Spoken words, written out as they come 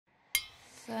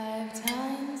5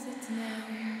 times its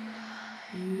name.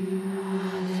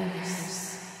 Universe.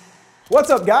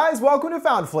 What's up, guys? Welcome to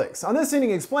FoundFlix. On this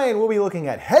Ending Explained, we'll be looking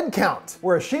at headcount,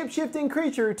 where a shape-shifting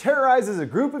creature terrorizes a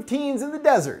group of teens in the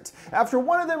desert after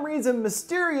one of them reads a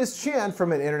mysterious chant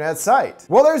from an internet site.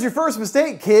 Well, there's your first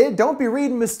mistake, kid. Don't be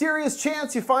reading mysterious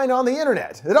chants you find on the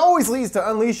internet. It always leads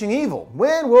to unleashing evil.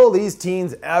 When will these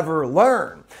teens ever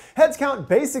learn? Headcount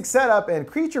basic setup and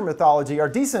creature mythology are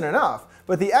decent enough,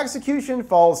 but the execution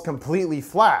falls completely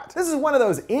flat. This is one of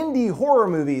those indie horror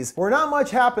movies where not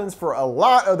much happens for a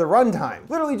lot of the runtime.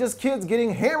 Literally just kids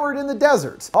getting hammered in the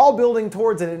desert, all building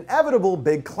towards an inevitable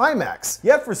big climax.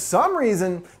 Yet for some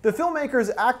reason, the filmmakers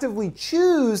actively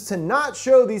choose to not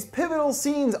show these pivotal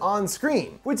scenes on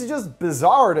screen, which is just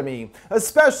bizarre to me,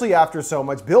 especially after so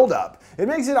much buildup. It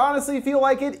makes it honestly feel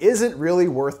like it isn't really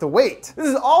worth the wait. This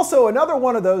is also another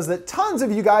one of those that tons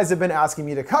of you guys have been asking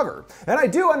me to cover, and I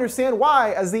do understand why,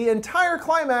 as the entire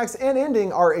climax and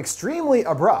ending are extremely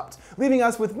abrupt, leaving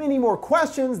us with many more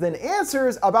questions than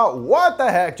answers about what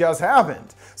the heck just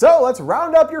happened. So let's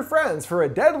round up your friends for a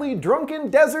deadly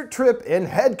drunken desert trip in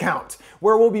headcount,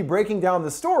 where we'll be breaking down the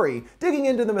story, digging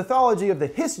into the mythology of the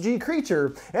Hisji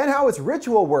creature and how its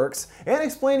ritual works, and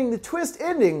explaining the twist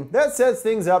ending that sets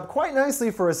things up quite nicely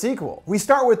for a sequel. We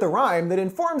start with the rhyme that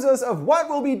informs us of what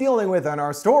we'll be dealing with in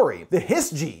our story. The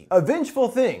Hisji, a vengeful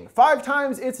thing, 5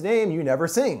 times its name you never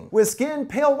sing, with skin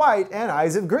pale white and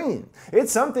eyes of green.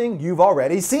 It's something you've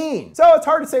already seen. So it's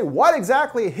hard to say what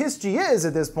exactly a Hisji is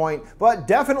at this point, but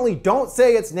definitely don't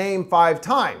say its name 5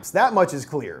 times. That much is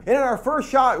clear. And in our first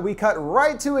shot, we cut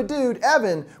right to a dude,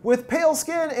 Evan, with pale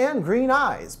skin and green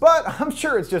eyes. But I'm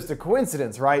sure it's just a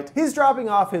coincidence, right? He's dropping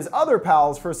off his other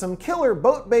pals for some killer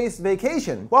boat-based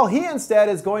vacation, while he instead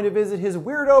is going to visit his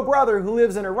weirdo brother who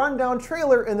lives in a rundown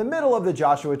trailer in the middle of the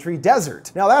Joshua Tree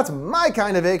Desert. Now that's my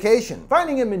kind of vacation.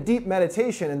 Finding him in deep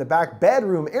meditation in the back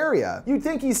bedroom area, you'd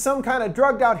think he's some kind of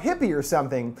drugged out hippie or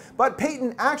something, but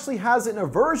Peyton actually has an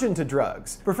aversion to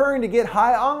drugs, preferring to get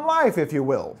high on life, if you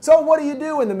will. So what do you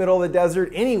do in the middle of the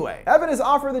desert anyway? Evan is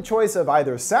offered the choice of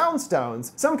either sound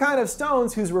stones, some kind of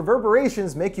stones whose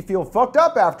reverberations make you feel fucked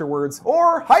up afterwards,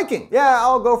 or hiking. Yeah,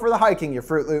 I'll go for the hiking, you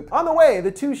Fruit Loop. On the way,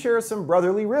 the two share some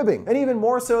brotherly ribbing, and even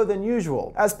more so than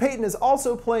usual, as Peyton is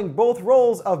also playing both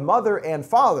roles of mother and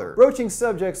father, broaching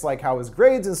subjects like how his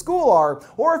grades in school are,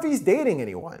 or if he's dating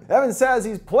anyone. Evan says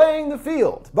he's playing the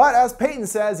field, but as Peyton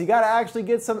says, you gotta actually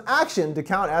get some action to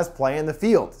count as playing the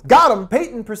field. Got him!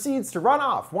 Peyton proceeds to run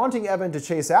off, wanting Evan to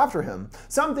chase after him,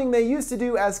 something they used to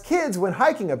do as kids when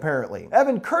hiking apparently.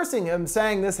 Evan cursing him,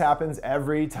 saying this happens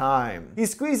every time. He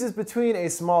squeezes between a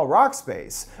small rock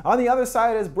space. On the other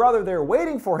side, his brother there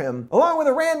waiting for him, along with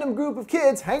a random group of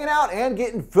kids hanging out and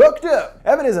getting fucked up.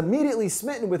 Evan is immediately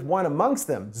smitten with one amongst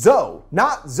them, Zoe.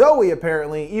 Not Zoe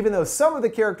apparently, even though some of the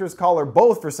characters call her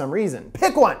both for some reason.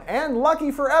 Pick one! And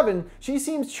lucky for Evan, she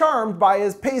seems charmed by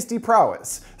his pasty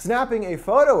prowess, snapping a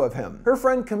photo of him. Her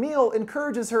friend Camille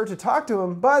encourages her to talk to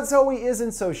him, but Zoe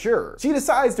isn't so sure. She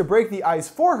decides to break the ice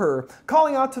for her,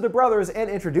 calling out to the brothers and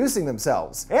introducing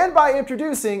themselves. And by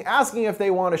introducing, asking if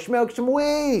they want to smoke some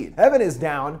weed. Evan is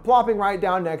down, plopping right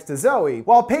down next to Zoe,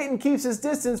 while Peyton keeps his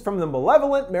distance from the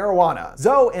malevolent marijuana.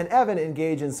 Zoe and Evan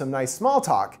engage in some nice small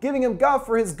talk, giving him guff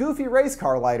for his goofy race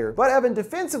car lighter, but Evan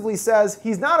defensively says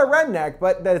he's not a redneck,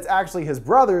 but that it's actually his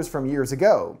brother's from years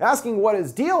ago. Asking what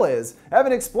his deal is,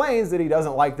 Evan explains that he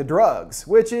doesn't like the drugs,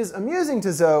 which is amusing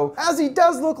to Zoe, as he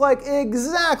does look like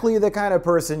exactly the kind of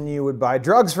person you would buy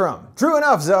drugs from. True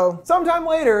enough, Zoe. Sometime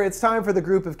later, it's time for the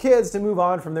group of kids to move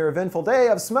on from their eventful day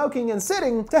of smoking and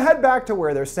sitting to head back to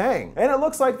where they're staying. And it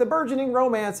looks like the burgeoning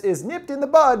romance is nipped in the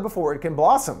bud before it can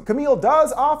blossom. Camille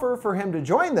does offer for him to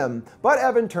join them, but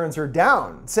Evan turns her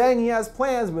down, saying he has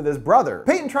plans with his brother.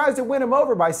 Peyton tries to win him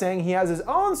over by saying he has his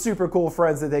own super cool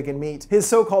friends that they can meet, his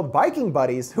so-called biking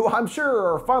buddies, who I'm sure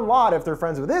are a fun lot if they're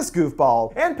friends with this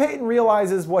goofball, and Peyton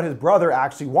realizes what his brother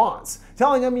actually wants,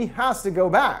 telling him he has to go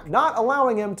back, not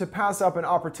allowing him to pass up an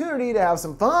opportunity to have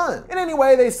some fun. And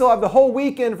anyway, they still have the whole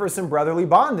weekend for some brotherly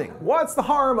bonding. What's the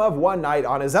harm of one night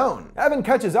on his own? Evan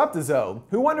catches up to Zoe,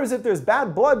 who wonders if there's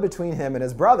bad blood between him and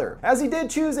his brother, as he did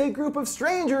choose a group of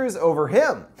strangers over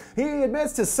him. He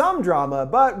admits to some drama,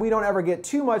 but we don't ever get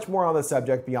too much more on the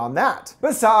subject beyond that.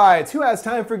 Besides, who has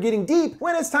time for getting deep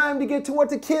when it's time to get to what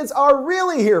the kids are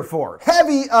really here for?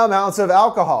 Heavy amounts of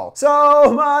alcohol.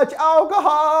 So much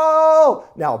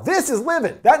alcohol! Now this is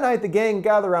living. That night the gang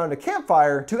gather around a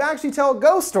campfire to actually tell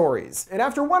ghost stories. And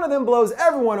after one of them blows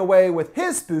everyone away with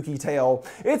his spooky tale,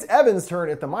 it's Evan's turn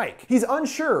at the mic. He's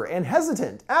unsure and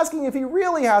hesitant, asking if he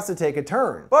really has to take a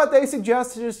turn. But they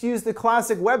suggest to just use the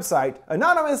classic website,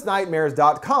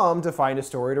 anonymousnightmares.com, to find a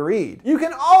story to read. You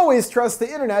can always trust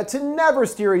the internet to never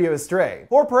steer you astray.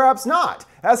 Or perhaps not,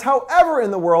 as however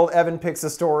in the world Evan picks a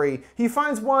story, he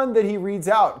finds one that he reads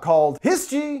out called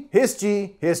Hisji,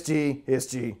 Hisji, Hisji,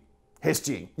 Hisji,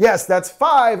 Hisji. Yes, that's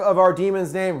 5 of our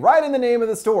demons' name right in the name of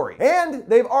the story. And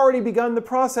they've already begun the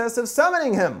process of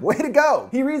summoning him. Way to go!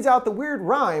 He reads out the weird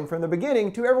rhyme from the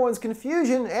beginning to everyone's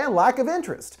confusion and lack of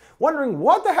interest, wondering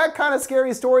what the heck kind of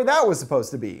scary story that was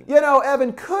supposed to be. You know,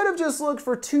 Evan could have just looked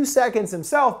for 2 seconds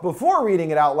himself before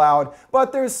reading it out loud,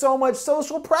 but there's so much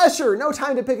social pressure. No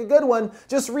time to pick a good one.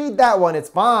 Just read that one, it's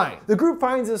fine. The group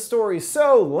finds this story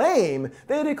so lame,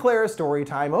 they declare story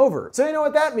time over. So you know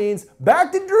what that means?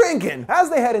 Back to drinking! As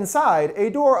they head inside, a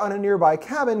door on a nearby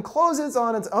cabin closes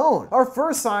on its own. Our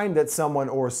first sign that someone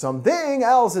or something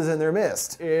else is in their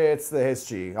midst. It's the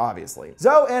Hisji, obviously.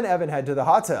 Zoe and Evan head to the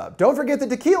hot tub. Don't forget the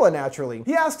tequila, naturally.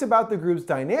 He asks about the group's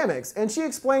dynamics, and she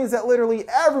explains that literally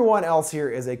everyone else here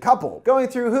is a couple. Going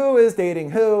through who is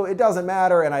dating who, it doesn't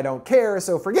matter and I don't care,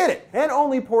 so forget it. And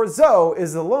only poor Zoe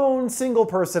is the lone single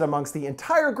person amongst the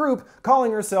entire group,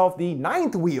 calling herself the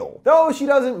 9th wheel. Though she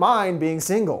doesn't mind being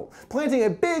single, planting a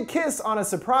big kiss on a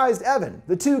surprised Evan,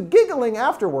 the two giggling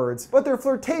afterwards, but their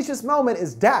flirtatious moment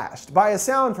is dashed by a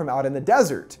sound from out in the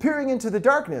desert. Peering into the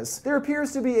darkness, there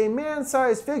appears to be a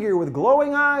man-sized figure with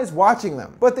glowing eyes watching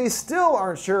them, but they still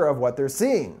aren't sure of what they're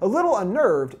seeing. A little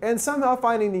unnerved, and somehow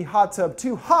finding the hot tub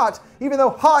too hot, even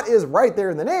though hot is right there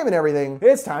in the name and everything,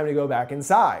 it's time to go back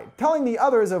inside. Telling the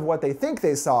others of what they think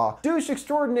they saw, douche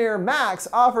extraordinaire Max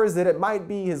offers that it might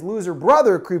be his loser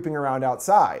brother creeping around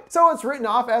outside. So it's written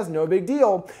off as no big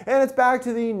deal, and it's back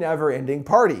to the never-ending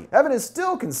party. Evan is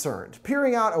still concerned,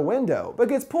 peering out a window, but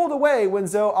gets pulled away when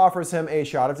Zoe offers him a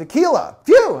shot of tequila.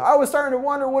 Phew, I was starting to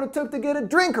wonder what it took to get a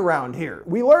drink around here.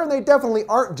 We learn they definitely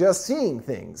aren't just seeing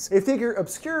things. A figure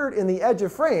obscured in the edge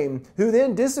of frame, who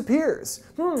then disappears.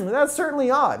 That's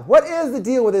certainly odd. What is the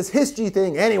deal with this Hisji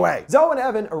thing anyway? Zoe and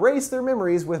Evan erase their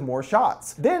memories with more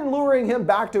shots, then luring him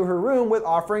back to her room with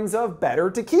offerings of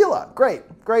better tequila.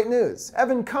 Great news.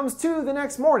 Evan comes to the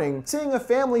next morning, seeing a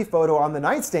family photo on the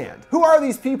nightstand. Who are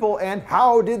these people and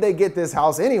how did they get this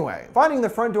house anyway? Finding the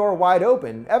front door wide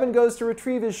open, Evan goes to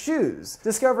retrieve his shoes,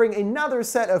 discovering another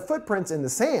set of footprints in the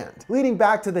sand, leading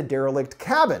back to the derelict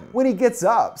cabin. When he gets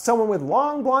up, someone with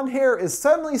long blonde hair is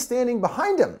suddenly standing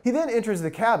behind him. He then enters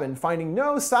the cabin, finding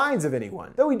no signs of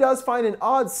anyone, though he does find an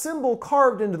odd symbol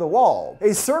carved into the wall,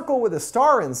 a circle with a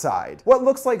star inside, what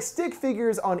looks like stick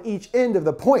figures on each end of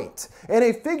the point, and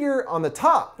a figure on the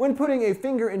top. When putting a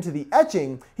finger into the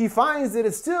etching, he finds that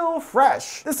it's still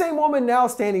fresh. The same woman now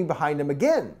standing behind him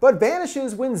again, but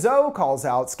vanishes when Zoe calls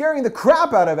out, scaring the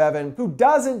crap out of Evan, who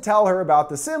doesn't tell her about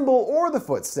the symbol or the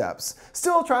footsteps,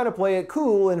 still trying to play it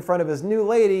cool in front of his new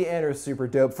lady and her super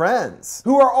dope friends,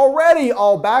 who are already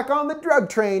all back on the drug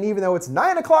train even though it's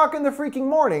 9 o'clock in the freaking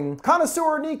morning.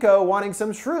 Connoisseur Nico wanting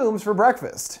some shrooms for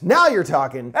breakfast. Now you're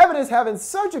talking. Evan is having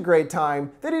such a great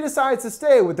time that he decides to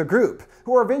stay with the group,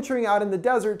 who are venturing out in the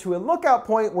desert to a lookout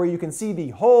point where you can see the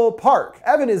whole park.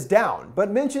 Evan is down,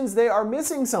 but mentions they are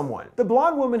missing someone, the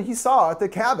blonde woman he saw at the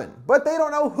cabin, but they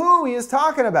don't know who he is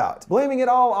talking about, blaming it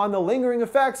all on the lingering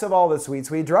effects of all the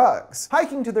sweet drugs.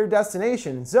 Hiking to their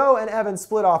destination, Zoe and Evan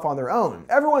split off on their own,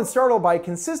 everyone startled by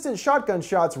consistent shotgun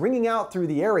shots ringing out through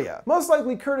the area, most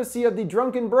likely courtesy of the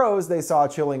drunken bros they saw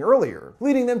chilling earlier,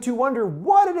 leading them to wonder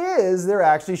what it is they're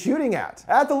actually shooting at.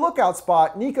 At the lookout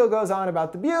spot, Nico goes on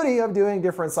about the beauty of doing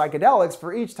different psychedelics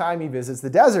for each time he visits the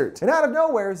desert, and out of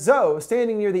nowhere, Zoe,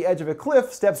 standing near the edge of a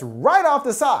cliff, steps right off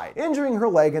the side, injuring her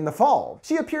leg in the fall.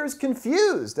 She appears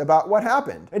confused about what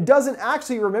happened and doesn't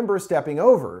actually remember stepping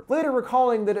over, later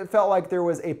recalling that it felt like there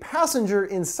was a passenger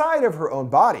inside of her own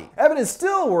body. Evan is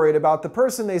still worried about the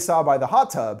person they saw by the hot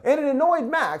tub, and an annoyed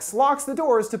Max locks the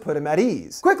doors to put him at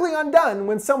ease, quickly undone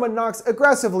when someone knocks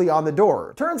aggressively on the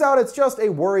door. Turns out it's just a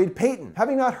worried Peyton,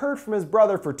 having not heard from his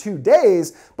brother for 2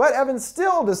 days, but Evan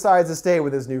still decides to stay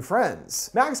with his new friends.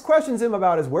 Max questions him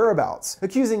about his whereabouts,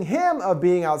 accusing him of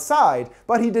being outside,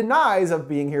 but he denies of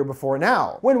being here before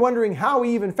now. When wondering how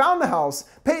he even found the house,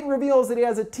 Peyton reveals that he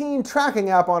has a teen tracking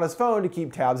app on his phone to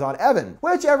keep tabs on Evan,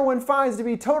 which everyone finds to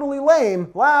be totally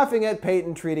lame, laughing at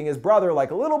Peyton treating his brother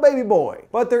like a little baby boy.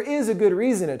 But there is a good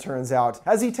reason, it turns out,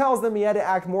 as he tells them he had to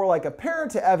act more like a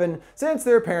parent to Evan since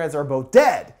their parents are both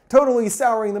dead, totally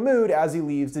souring the mood as he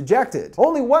leaves dejected.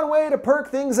 Only one way to perk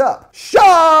things up.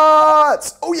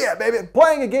 Shots! Oh yeah, baby!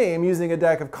 Playing a game using a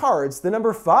deck of cards, the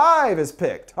number 5 is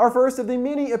picked, our first of the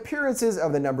many appearances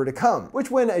of the number to come, which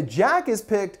when a jack is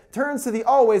picked, turns to the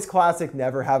always classic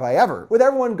Never Have I Ever, with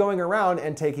everyone going around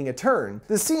and taking a turn,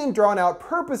 the scene drawn out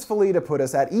purposefully to put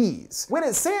us at ease. When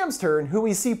it's Sam's turn, who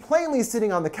we see plainly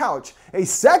sitting on the couch, a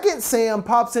second Sam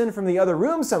pops in from the other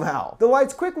room somehow. The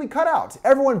lights quickly cut out,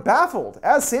 everyone baffled,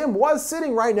 as Sam was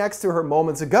sitting right next to her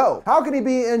moments ago. How can he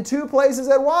be in 2 places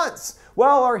at once?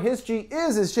 Well, our Hisji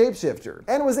is his shapeshifter,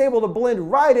 and was able to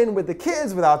blend right in with the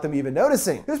kids without them even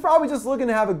noticing. He was probably just looking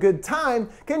to have a good time.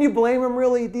 Can you blame him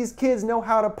really? These kids know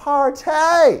how to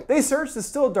party! They search the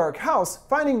still dark house,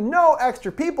 finding no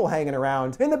extra people hanging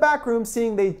around. In the back room,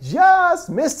 seeing they just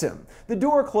missed him, the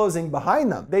door closing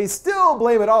behind them. They still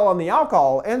blame it all on the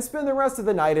alcohol and spend the rest of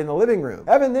the night in the living room.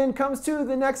 Evan then comes to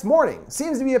the next morning.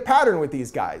 Seems to be a pattern with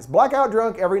these guys. Blackout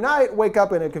drunk every night, wake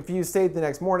up in a confused state the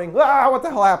next morning. What the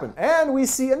hell happened? And we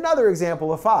see another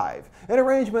example of 5, an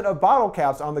arrangement of bottle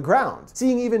caps on the ground,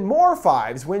 seeing even more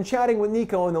 5s when chatting with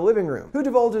Nico in the living room, who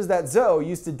divulges that Zoe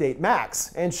used to date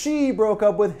Max, and she broke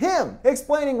up with him,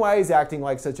 explaining why he's acting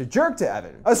like such a jerk to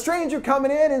Evan. A stranger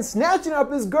coming in and snatching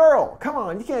up his girl. Come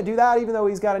on, you can't do that even though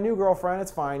he's got a new girlfriend,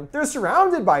 it's fine. They're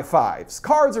surrounded by 5s,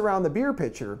 cards around the beer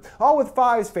pitcher, all with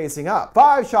 5s facing up,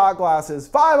 5 shot glasses,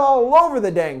 5 all over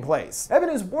the dang place. Evan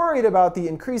is worried about the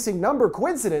increasing number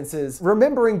coincidences,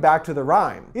 remembering back to the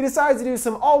rhyme. He decides to do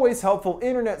some always helpful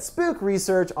internet spook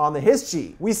research on the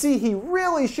Hisji. We see he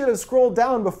really should have scrolled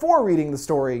down before reading the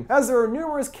story, as there are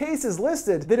numerous cases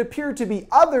listed that appear to be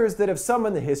others that have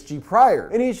summoned the Hisji prior,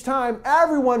 and each time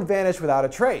everyone vanished without a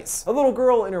trace. A little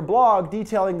girl in her blog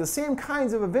detailing the same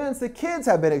kinds of events the kids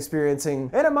have been experiencing,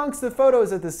 and amongst the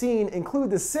photos at the scene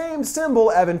include the same symbol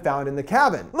Evan found in the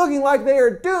cabin, looking like they are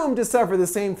doomed to suffer the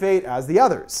same fate as the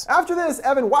others. After this,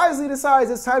 Evan wisely decides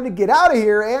it's time to get out of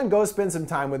here and go spend some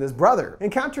time with his brother,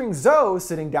 encountering Zoe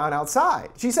sitting down outside.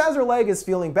 She says her leg is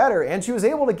feeling better and she was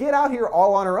able to get out here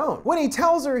all on her own. When he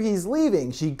tells her he's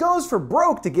leaving, she goes for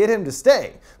broke to get him to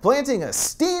stay, planting a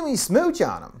steamy smooch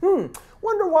on him.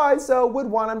 Wonder why Zoe would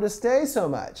want him to stay so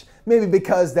much. Maybe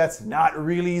because that's not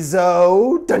really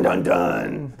Zoe. Dun dun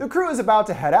dun. The crew is about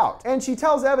to head out, and she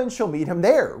tells Evan she'll meet him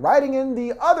there, riding in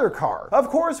the other car. Of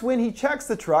course, when he checks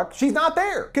the truck, she's not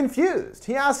there. Confused,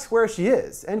 he asks where she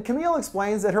is, and Camille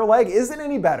explains that her leg isn't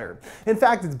any better. In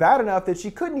fact, it's bad enough that she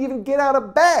couldn't even get out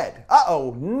of bed.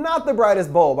 Uh-oh, not the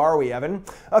brightest bulb, are we, Evan?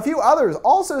 A few others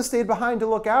also stayed behind to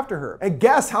look after her. And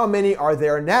guess how many are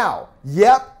there now?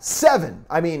 Yep, 7.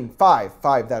 I mean 5.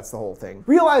 5, that's the whole thing.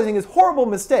 Realizing his horrible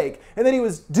mistake and that he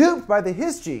was duped by the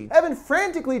Hisji, Evan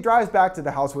frantically drives back to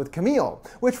the house with Camille,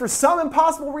 which for some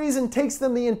impossible reason takes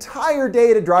them the entire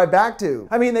day to drive back to.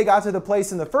 I mean, they got to the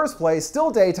place in the first place, still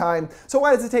daytime, so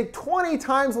why does it take 20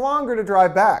 times longer to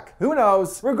drive back? Who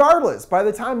knows? Regardless, by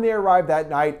the time they arrive that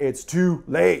night, it's too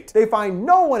late. They find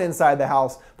no one inside the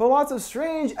house, but lots of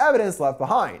strange evidence left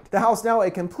behind. The house now a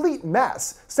complete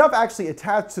mess, stuff actually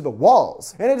attached to the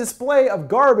walls, and a display of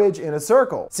garbage in a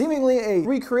circle, seemingly a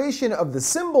recreation of the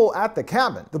symbol at the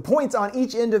cabin. The points on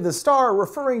each end of the star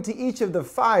referring to each of the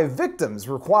 5 victims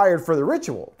required for the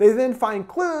ritual. They then find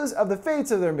clues of the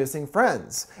fates of their missing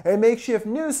friends, a makeshift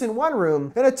noose in one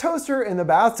room, and a toaster in the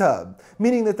bathtub,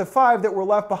 meaning that the 5 that were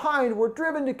left behind were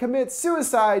driven to commit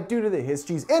suicide due to the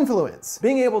Hisji's influence,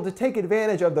 being able to take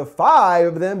advantage of the 5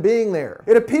 of them being there.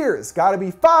 It appears gotta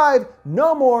be 5,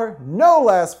 no more, no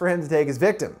less, for him to take his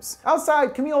victims.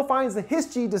 Outside, Camille finds the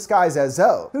Hisji disguised as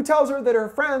Zoe, who tells her that her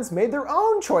friends made their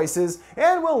own choices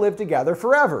and will live together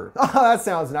forever. Oh, that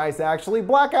sounds nice actually.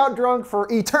 Blackout drunk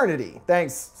for eternity.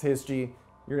 Thanks, Hisji.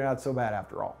 You're not so bad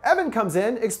after all. Evan comes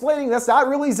in, explaining that's not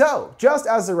really Zoe, just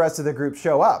as the rest of the group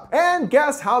show up. And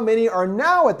guess how many are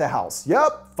now at the house?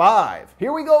 Yup, 5.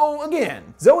 Here we go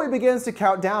again. Zoe begins to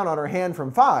count down on her hand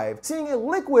from 5, seeing a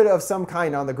liquid of some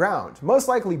kind on the ground. Most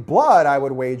likely blood, I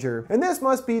would wager. And this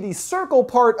must be the circle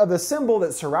part of the symbol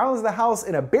that surrounds the house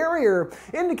in a barrier,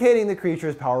 indicating the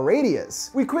creature's power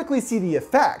radius. We quickly see the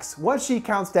effects. Once she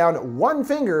counts down 1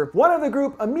 finger, one of the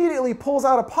group immediately pulls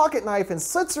out a pocket knife and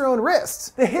slits her own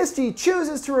wrist. The Hisji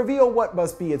chooses to reveal what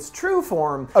must be its true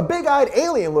form, a big-eyed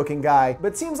alien-looking guy,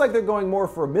 but seems like they're going more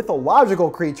for a mythological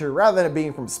creature rather than it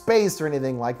being from space or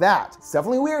anything like that. It's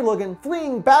definitely weird looking.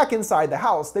 Fleeing back inside the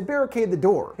house, they barricade the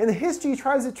door, and the Hisji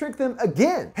tries to trick them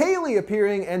again, Haley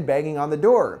appearing and banging on the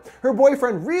door. Her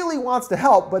boyfriend really wants to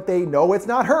help, but they know it's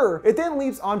not her. It then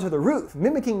leaps onto the roof,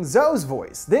 mimicking Zoe's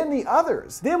voice, then the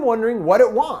others, them wondering what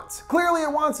it wants. Clearly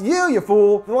it wants you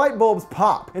fool! The light bulbs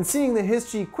pop, and seeing the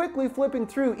Hisji quickly flipping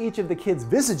through each of the kids'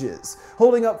 visages,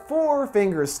 holding up 4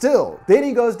 fingers still. Then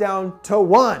he goes down to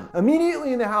 1.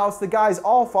 Immediately in the house, the guys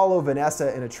all follow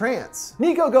Vanessa in a trance.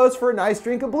 Nico goes for a nice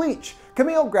drink of bleach,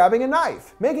 Camille grabbing a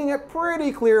knife, making it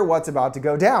pretty clear what's about to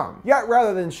go down. Yet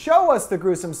rather than show us the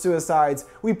gruesome suicides,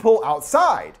 we pull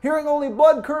outside, hearing only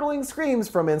blood-curdling screams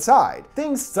from inside.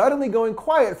 Things suddenly going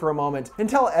quiet for a moment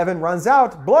until Evan runs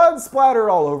out, blood splattered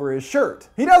all over his shirt.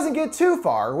 He doesn't get too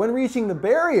far when reaching the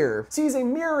barrier, sees a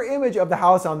mirror image of the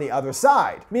house on the other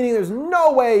side, meaning there's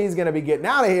no way he's gonna be getting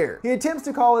out of here. He attempts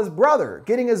to call his brother,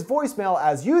 getting his voicemail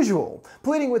as usual,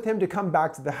 pleading with him to come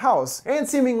back to the house, and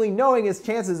seemingly knowing his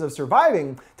chances of surviving,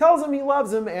 tells him he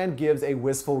loves him and gives a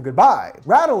wistful goodbye.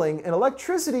 Rattling and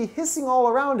electricity hissing all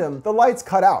around him, the lights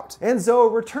cut out, and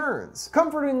Zoe returns,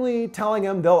 comfortingly telling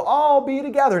him they'll all be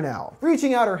together now,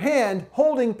 reaching out her hand,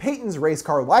 holding Peyton's race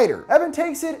car lighter. Evan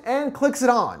takes it and clicks it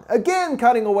on, again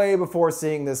cutting away before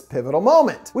seeing this pivotal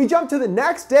moment. We jump to the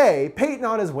next day, Peyton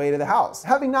on his way to the house,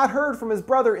 having not heard from his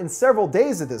brother in several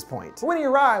days at this point. When he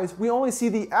arrives, we only see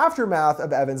the aftermath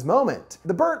of Evan's moment,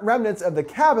 the burnt remnants of the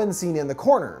cabin seen in the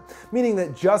corner, meaning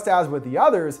that just as with the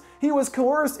others, he was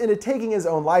coerced into taking his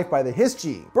own life by the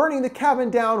Hisji, burning the cabin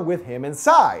down with him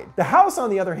inside. The house, on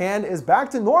the other hand, is back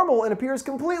to normal and appears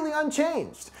completely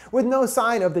unchanged, with no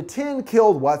sign of the 10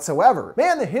 killed whatsoever.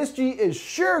 Man, the Hisji is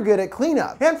sure good at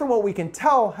cleanup, and from what we can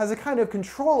tell, has a kind of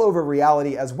control over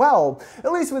reality as well,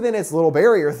 at least within its little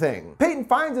barrier thing. Peyton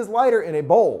finds his lighter in a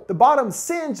bowl, the bottom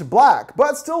singed black,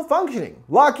 but still functioning.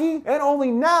 Lucky, and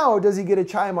only now does he get a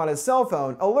chime on his cell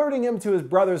phone, alerting him to his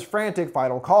brother's frantic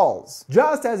final calls.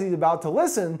 Just as he's about to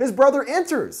listen, his brother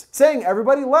enters, saying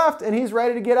everybody left and he's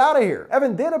ready to get out of here.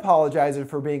 Evan then apologizes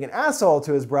for being an asshole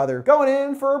to his brother, going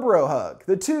in for a bro hug,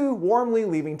 the two warmly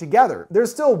leaving together.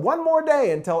 There's still one more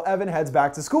day until Evan heads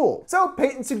back to school, so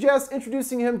Peyton suggests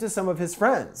introducing him to some of his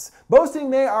friends, boasting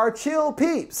they are chill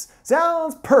peeps.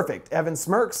 Sounds perfect, Evan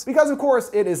smirks, because of course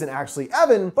it isn't actually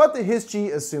Evan, but the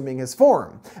Hisji assuming his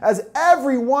form, as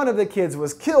every one of the kids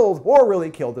was killed or really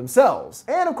killed themselves.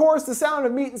 And of course the sound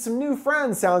of meeting some new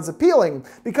friends sounds appealing,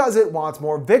 because it wants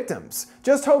more victims.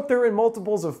 Just hope they're in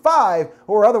multiples of 5,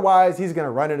 or otherwise he's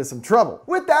gonna run into some trouble.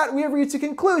 With that, we have reached a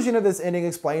conclusion of this ending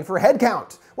explained for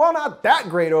headcount. While not that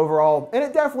great overall, and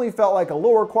it definitely felt like a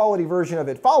lower quality version of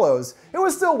It Follows, it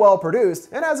was still well produced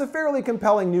and has a fairly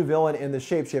compelling new villain in the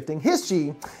shapeshifting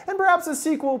Hisji, and perhaps a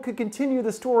sequel could continue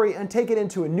the story and take it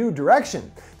into a new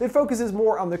direction that focuses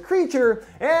more on the creature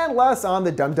and less on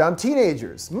the dumb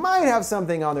teenagers. Might have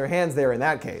something on their hands there in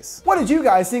that case. What did you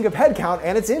guys think of Headcount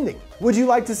and its ending? Would you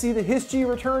like to see the Hisji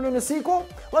return in a sequel?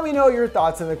 Let me know your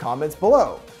thoughts in the comments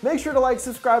below. Make sure to like,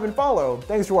 subscribe, and follow.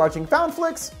 Thanks for watching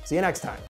FoundFlix. See you next time.